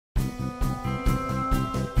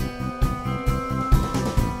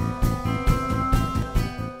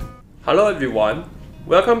Hello everyone,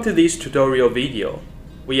 welcome to this tutorial video.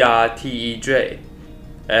 We are TEJ,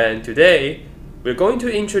 and today we're going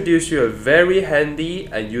to introduce you a very handy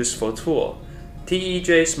and useful tool,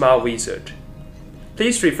 TEJ Smart Wizard.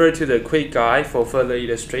 Please refer to the quick guide for further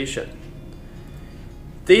illustration.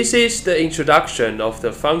 This is the introduction of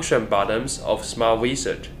the function buttons of Smart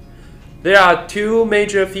Wizard. There are two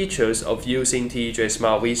major features of using TEJ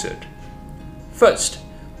Smart Wizard. First,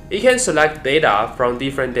 it can select data from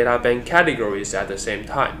different Databank categories at the same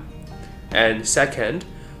time. And second,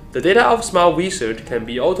 the data of Smart Wizard can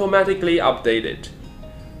be automatically updated.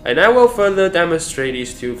 And I will further demonstrate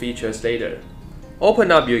these two features later.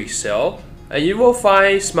 Open up your Excel, and you will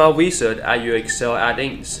find Smart Wizard at your Excel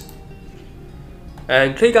add-ins.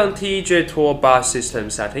 And click on TEJ ToolBar System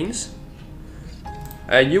Settings.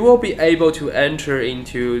 And you will be able to enter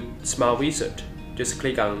into Smart Wizard. Just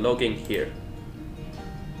click on Login here.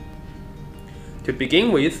 To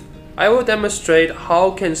begin with, I will demonstrate how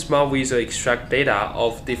can Smart Wizard extract data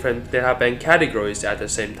of different Databank categories at the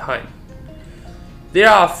same time. There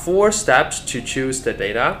are 4 steps to choose the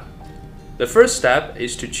data. The first step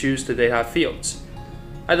is to choose the data fields.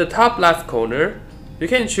 At the top left corner, you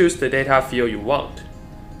can choose the data field you want.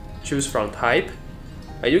 Choose from type,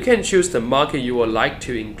 and you can choose the market you would like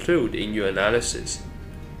to include in your analysis.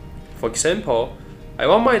 For example, I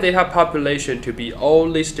want my data population to be all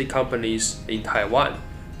listed companies in Taiwan,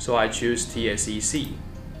 so I choose TSEC.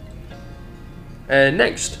 And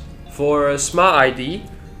next, for Smart ID,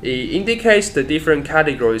 it indicates the different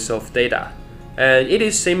categories of data, and it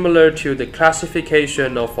is similar to the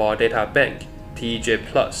classification of our data bank, TEJ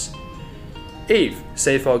Plus. If,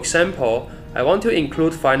 say for example, I want to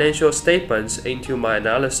include financial statements into my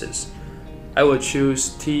analysis, I will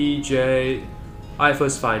choose TEJ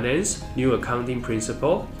IFRS Finance, New Accounting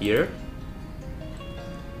Principle here.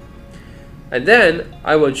 And then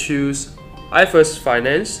I will choose IFRS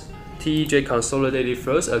Finance, TEJ Consolidated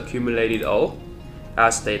First Accumulated All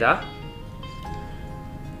as data.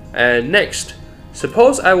 And next,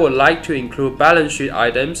 suppose I would like to include balance sheet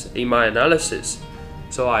items in my analysis.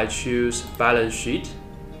 So I choose Balance Sheet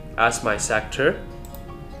as my sector.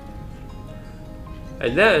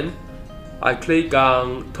 And then I click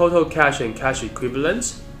on Total Cash and Cash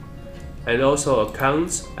Equivalents, and also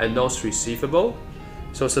Accounts and Notes Receivable.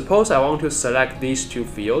 So suppose I want to select these two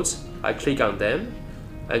fields, I click on them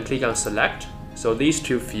and click on Select, so these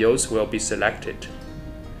two fields will be selected.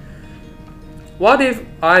 What if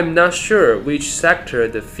I'm not sure which sector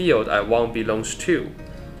the field I want belongs to?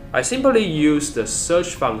 I simply use the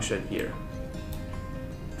search function here.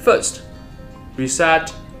 First,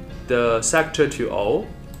 reset the sector to all.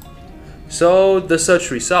 So the search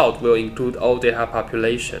result will include all data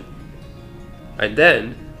population. And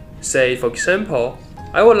then, say for example,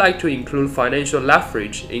 I would like to include financial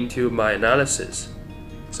leverage into my analysis.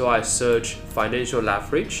 So I search financial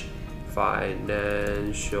leverage, and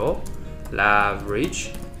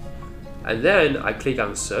then I click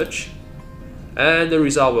on search, and the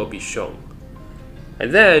result will be shown.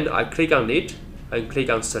 And then I click on it and click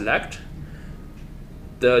on select.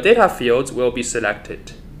 The data fields will be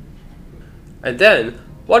selected. And then,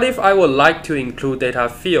 what if I would like to include data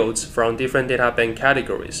fields from different Databank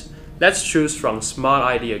categories? Let's choose from Smart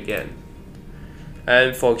ID again.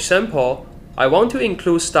 And for example, I want to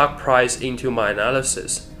include stock price into my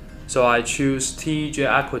analysis. So I choose TEJ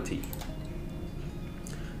Equity.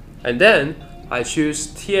 And then, I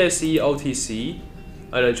choose TSE OTC,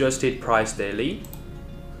 Unadjusted Price Daily.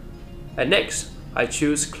 And next, I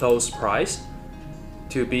choose Close Price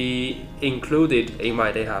to be included in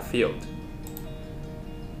my data field.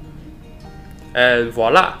 And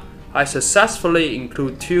voila, I successfully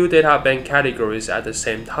include 2 Databank categories at the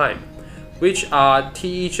same time, which are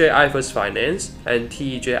TEJ IFRS Finance and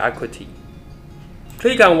TEJ Equity.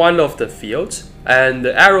 Click on one of the fields and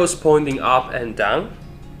the arrows pointing up and down,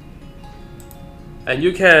 and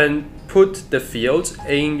you can put the fields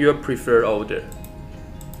in your preferred order,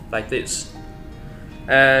 like this.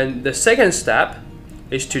 And the second step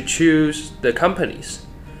is to choose the companies.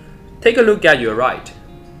 Take a look at your right.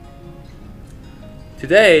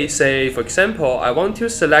 Today, say for example, I want to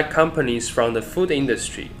select companies from the food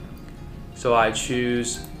industry. So I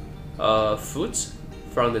choose foods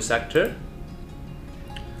from the sector.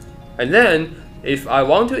 And then, if I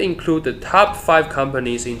want to include the top 5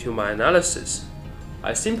 companies into my analysis,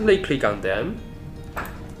 I simply click on them,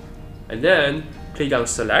 and then click on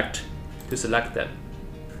select to select them.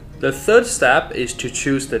 The third step is to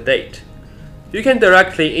choose the date. You can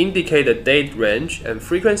directly indicate the date range and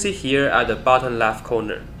frequency here at the bottom left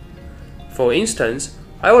corner. For instance,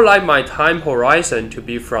 I would like my time horizon to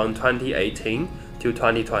be from 2018 to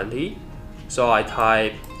 2020. So I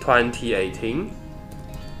type 2018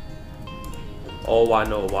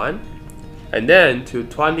 0101, and then to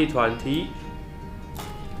 2020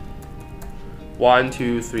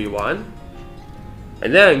 1231,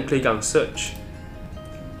 and then click on search,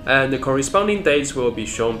 and the corresponding dates will be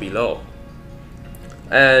shown below.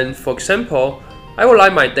 And for example, I would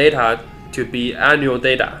like my data to be annual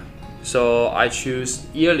data, so I choose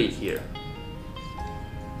yearly here,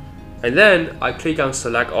 and then I click on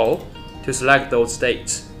select all to select those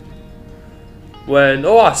dates. When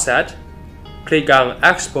all are set, click on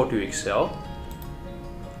export to Excel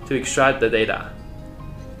to extract the data.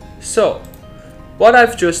 So what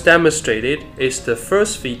I've just demonstrated is the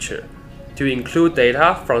first feature, to include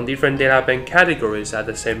data from different Databank categories at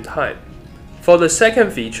the same time. For the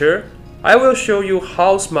second feature, I will show you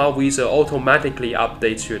how Smart Wizard automatically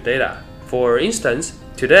updates your data. For instance,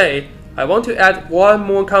 today, I want to add one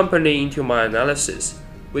more company into my analysis,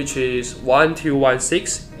 which is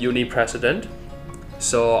 1216 Uni-President.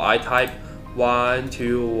 So I type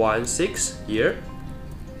 1216 here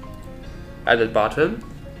at the bottom,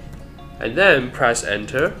 and then press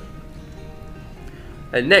enter.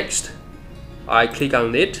 And next, I click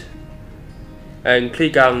on it and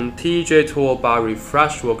click on TEJ ToolBar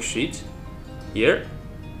Refresh Worksheet here.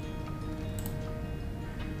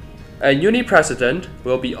 And Uni-President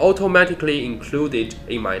will be automatically included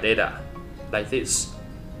in my data, like this.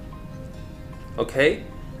 Okay,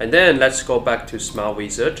 and then let's go back to Smart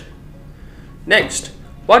Wizard. Next,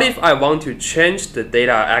 what if I want to change the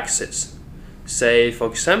data axis? Say, for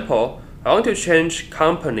example, I want to change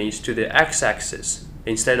companies to the x-axis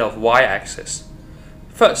instead of y-axis.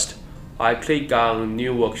 First, I click on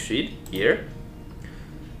New Worksheet here.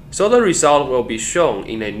 So the result will be shown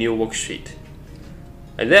in a new worksheet.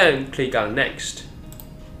 And then click on Next.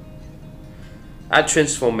 At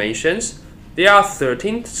Transformations, there are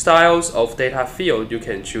 13 styles of data field you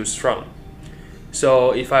can choose from.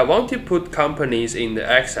 So if I want to put companies in the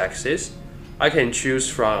x-axis, I can choose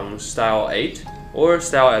from Style 8 or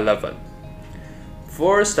Style 11.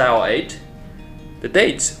 For Style 8, the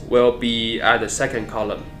dates will be at the second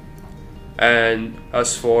column. And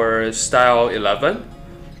as for Style 11,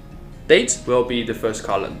 dates will be the first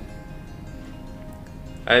column.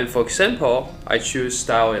 And for example, I choose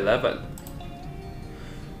Style 11.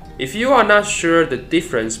 If you are not sure the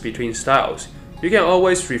difference between styles, you can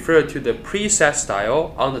always refer to the preset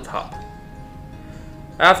style on the top.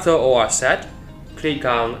 After all are set, click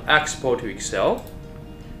on Export to Excel,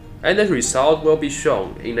 and the result will be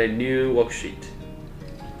shown in a new worksheet.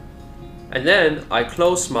 And then I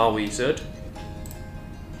close Smart Wizard,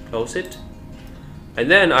 close it, and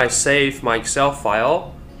then I save my Excel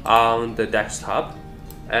file on the desktop,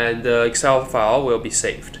 and the Excel file will be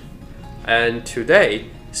saved. And today,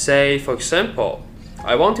 say for example,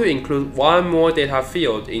 I want to include one more data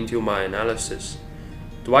field into my analysis.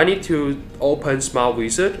 Do I need to open Smart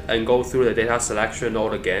Wizard and go through the data selection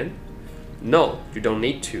all again? No, you don't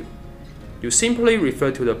need to. You simply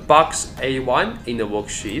refer to the box A1 in the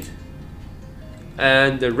worksheet,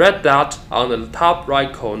 and the red dot on the top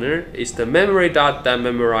right corner is the memory dot that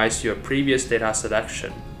memorizes your previous data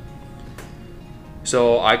selection.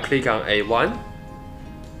 So I click on A1,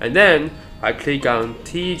 and then I click on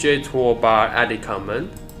TEJ ToolBar Edit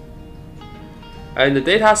Command, and the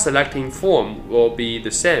data selecting form will be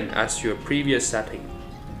the same as your previous setting,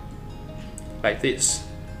 like this.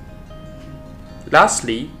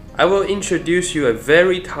 Lastly, I will introduce you a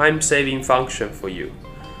very time-saving function for you.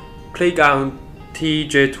 Click on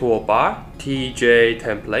TEJ ToolBar, TEJ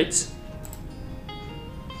Templates,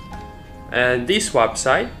 and this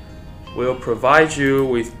website will provide you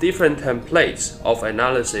with different templates of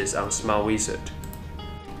analysis on Smart Wizard.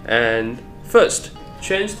 And first,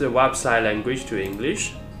 change the website language to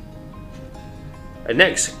English. And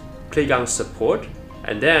next, click on Support,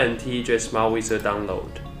 and then TEJ Smart Wizard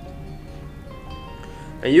Download.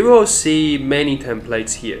 And you will see many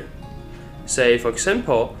templates here. Say, for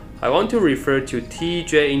example, I want to refer to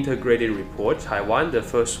TEJ Integrated Report Taiwan, the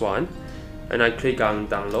first one, and I click on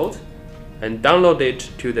Download, and download it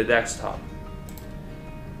to the desktop.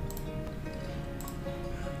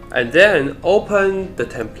 And then open the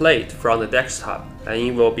template from the desktop, and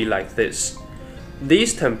it will be like this.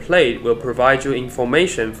 This template will provide you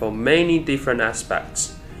information for many different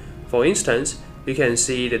aspects. For instance, you can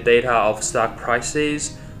see the data of stock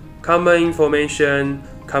prices, common information,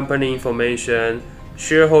 company information,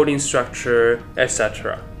 shareholding structure,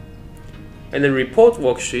 etc. And the report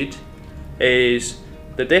worksheet is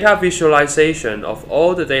the data visualization of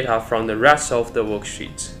all the data from the rest of the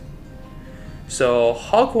worksheets. So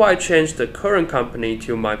how could I change the current company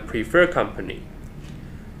to my preferred company?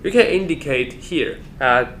 you can indicate here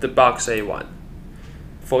at the box A1.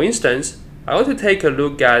 For instance, I want to take a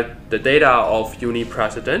look at the data of unit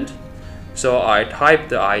precedent, so I type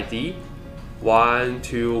the ID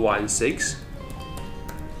 1216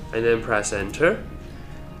 and then press enter,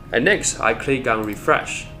 and next I click on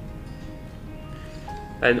refresh.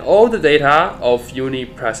 And all the data of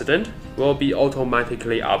unit precedent will be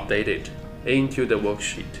automatically updated into the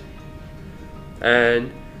worksheet.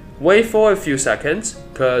 And wait for a few seconds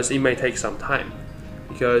because it may take some time,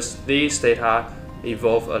 because these data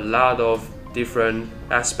involve a lot of different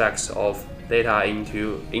aspects of data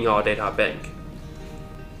in our data bank.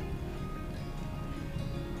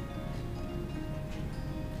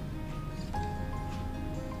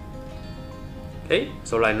 Okay,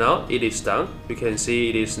 so right now it is done. You can see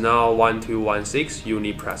it is now 1216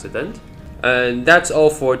 unit precedent. And that's all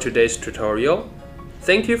for today's tutorial.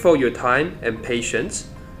 Thank you for your time and patience.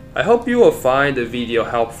 I hope you will find the video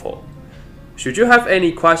helpful. Should you have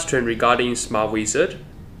any question regarding Smart Wizard,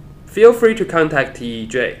 feel free to contact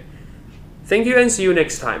TEJ. Thank you and see you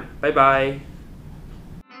next time. Bye bye.